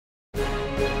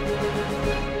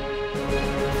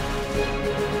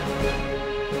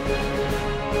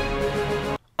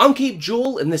I'm Cape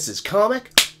Joel, and this is Comic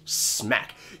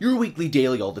Smack, your weekly,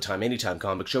 daily, all the time, anytime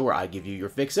comic show where I give you your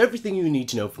fix, everything you need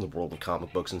to know from the world of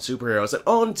comic books and superheroes. And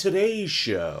on today's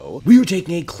show, we are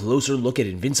taking a closer look at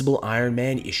Invincible Iron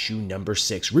Man issue number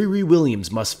 6. Riri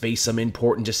Williams must face some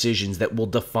important decisions that will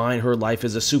define her life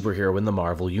as a superhero in the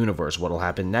Marvel Universe. What'll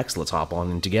happen next? Let's hop on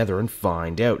in together and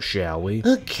find out, shall we?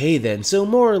 Okay then, so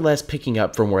more or less picking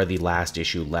up from where the last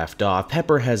issue left off,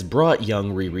 Pepper has brought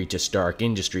young Riri to Stark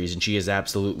Industries, and she is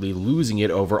absolutely losing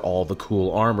it over all the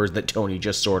cool armors that Tony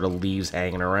just sort of leaves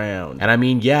hanging around. And I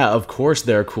mean, yeah, of course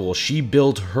they're cool. She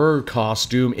built her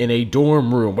costume in a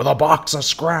dorm room with a box of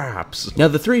scraps. Now,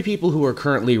 the three people who are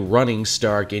currently running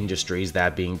Stark Industries,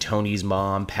 that being Tony's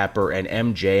mom, Pepper, and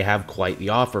MJ, have quite the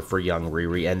offer for young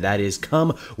Riri, and that is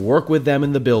come work with them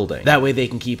in the building. That way they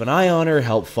can keep an eye on her,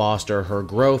 help foster her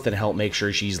growth, and help make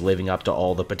sure she's living up to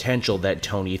all the potential that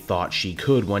Tony thought she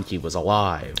could when he was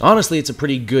alive. Honestly, it's a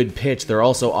pretty good pitch. They're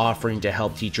also offering to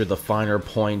help teach her the finer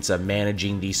points of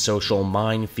managing the social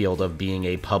minefield of being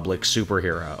a public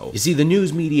superhero. You see, the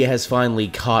news media has finally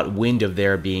caught wind of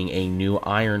there being a new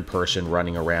Iron person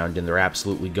running around, and they're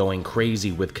absolutely going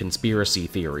crazy with conspiracy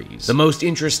theories. The most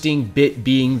interesting bit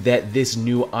being that this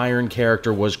new Iron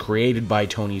character was created by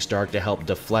Tony Stark to help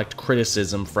deflect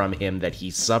criticism from him that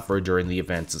he suffered during the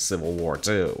events of Civil War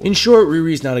II. In short,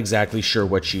 Riri's not exactly sure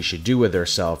what she should do with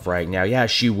herself right now. Yeah,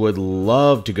 she would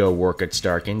love to go work at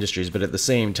Stark Industries, but at the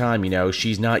same time, you know,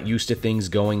 she's not used to things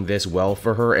going this well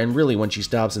for her, and really when she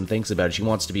stops and thinks about it, she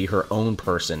wants to be her own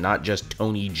person, not just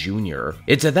Tony Jr.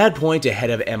 It's at that point a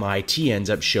head of MIT ends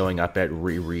up showing up at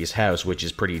Riri's house, which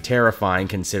is pretty terrifying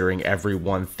considering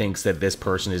everyone thinks that this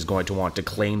person is going to want to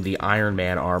claim the Iron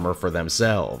Man armor for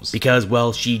themselves. Because,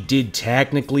 well, she did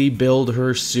technically build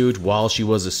her suit while she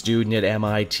was a student at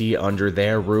MIT under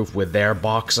their roof with their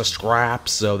box of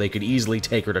scraps, so they could easily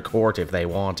take her to court if they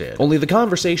wanted. Only the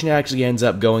conversation actually ends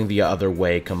up going the other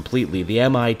way completely. The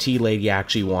MIT lady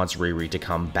actually wants Riri to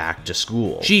come back to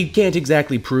school. She can't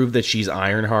exactly prove that she's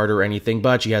Ironheart or anything,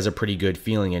 but she has a pretty good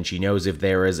feeling, and she knows if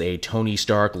there is a Tony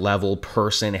Stark level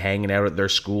person hanging out at their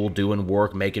school doing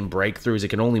work, making breakthroughs, it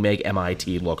can only make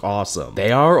MIT look awesome.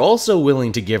 They are also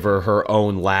willing to give her her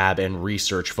own lab and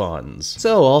research funds.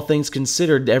 So all things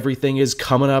considered, everything is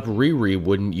coming up Riri,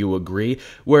 wouldn't you agree?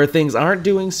 Where things aren't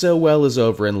doing so well is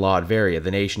over in Latveria.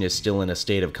 The nation is still in a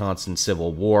state of constant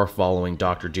civil war following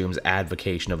Dr. Doom's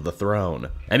advocation of the throne.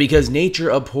 And because nature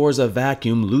abhors a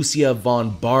vacuum, Lucia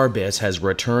von Barbas has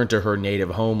returned to her native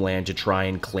homeland to try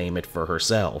and claim it for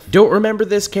herself. Don't remember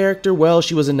this character? Well,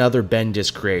 she was another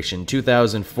Bendis creation,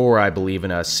 2004 I believe,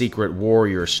 in a Secret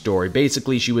Warrior story.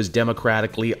 Basically, she was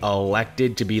democratically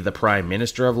elected to be the Prime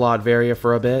Minister of Latveria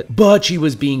for a bit, but she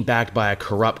was being backed by a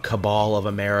corrupt cabal of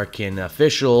American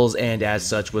officials, and as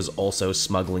such was also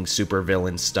smuggling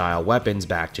supervillain-style weapons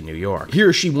back to New York.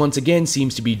 Here she once again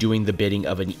seems to be doing the bidding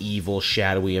of an evil,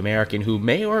 shadowy American who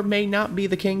may or may not be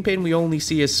the Kingpin. We only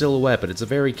see his silhouette, but it's a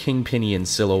very Kingpinian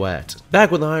silhouette.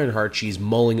 Back with Ironheart, she's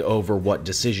mulling over what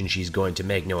decision she's going to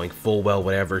make, knowing full well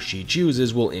whatever she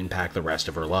chooses will impact the rest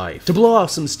of her life. To blow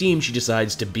off some steam, she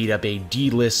decides to beat up a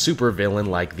D-list supervillain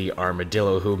like the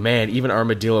Armadillo, who, man, even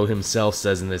Armadillo himself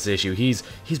says in this issue, he's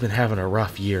been having a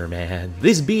rough year, man.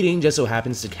 This beating just so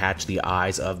happens to catch the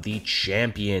eyes of the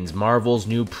Champions, Marvel's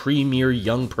new premier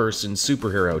young person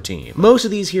superhero team. Most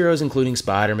of these heroes, including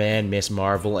Spider-Man, Miss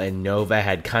Marvel, and Nova,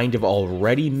 had kind of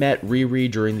already met Riri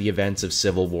during the events of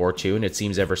Civil War II, and it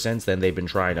seems ever since then they've been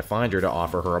trying to find her to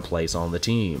offer her a place on the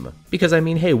team. Because, I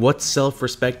mean, hey, what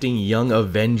self-respecting young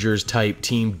Avengers type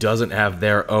team doesn't have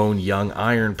their own young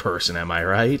Iron person, am I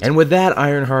right? And with that,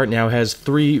 Ironheart now has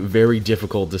 3 very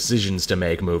difficult decisions to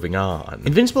make moving on.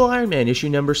 Invincible Iron Man issue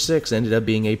number 6 ended up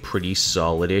being a pretty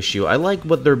solid issue. I like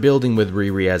what they're building with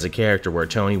Riri as a character, where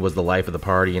Tony was the life of the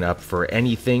party and up for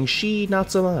anything, she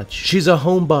not so much. She's a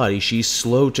homebody, she's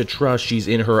slow to trust, she's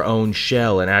in her own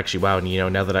shell, and actually, wow, you know,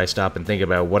 now that I stop and think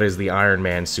about what is the Iron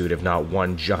Man suit if not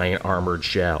one giant armored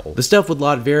shell. The stuff with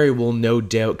Latveria will no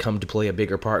doubt come to play a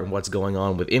bigger part in what's going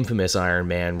on with Infamous Iron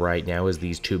Man right now as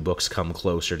these 2 books come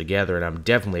closer together, and I'm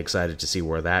definitely excited to see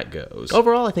where that goes.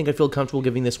 Overall, I think I feel comfortable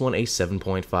giving this one a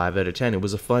 7.5 out of 10. It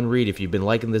was a fun read. If you've been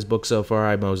liking this book so far,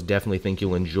 I most definitely think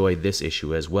you'll enjoy this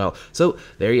issue as well. So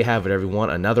there you have it, everyone.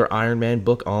 Another another Iron Man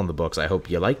book on the books. I hope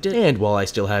you liked it, and while I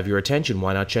still have your attention,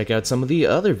 why not check out some of the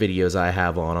other videos I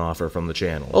have on offer from the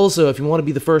channel. Also, if you want to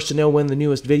be the first to know when the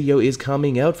newest video is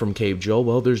coming out from Cave Joel,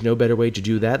 well, there's no better way to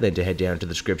do that than to head down to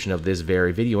the description of this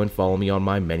very video and follow me on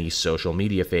my many social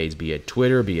media feeds, be it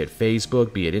Twitter, be it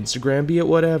Facebook, be it Instagram, be it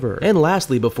whatever. And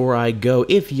lastly, before I go,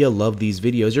 if you love these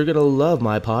videos, you're gonna love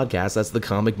my podcast. That's the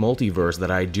Comic Multiverse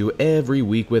that I do every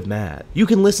week with Matt. You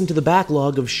can listen to the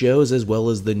backlog of shows as well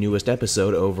as the newest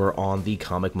episode over on the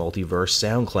Comic Multiverse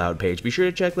SoundCloud page. Be sure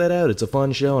to check that out. It's a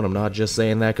fun show, and I'm not just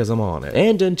saying that because I'm on it.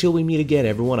 And until we meet again,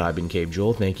 everyone, I've been Cave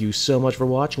Joel. Thank you so much for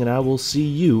watching, and I will see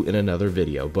you in another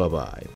video. Bye-bye.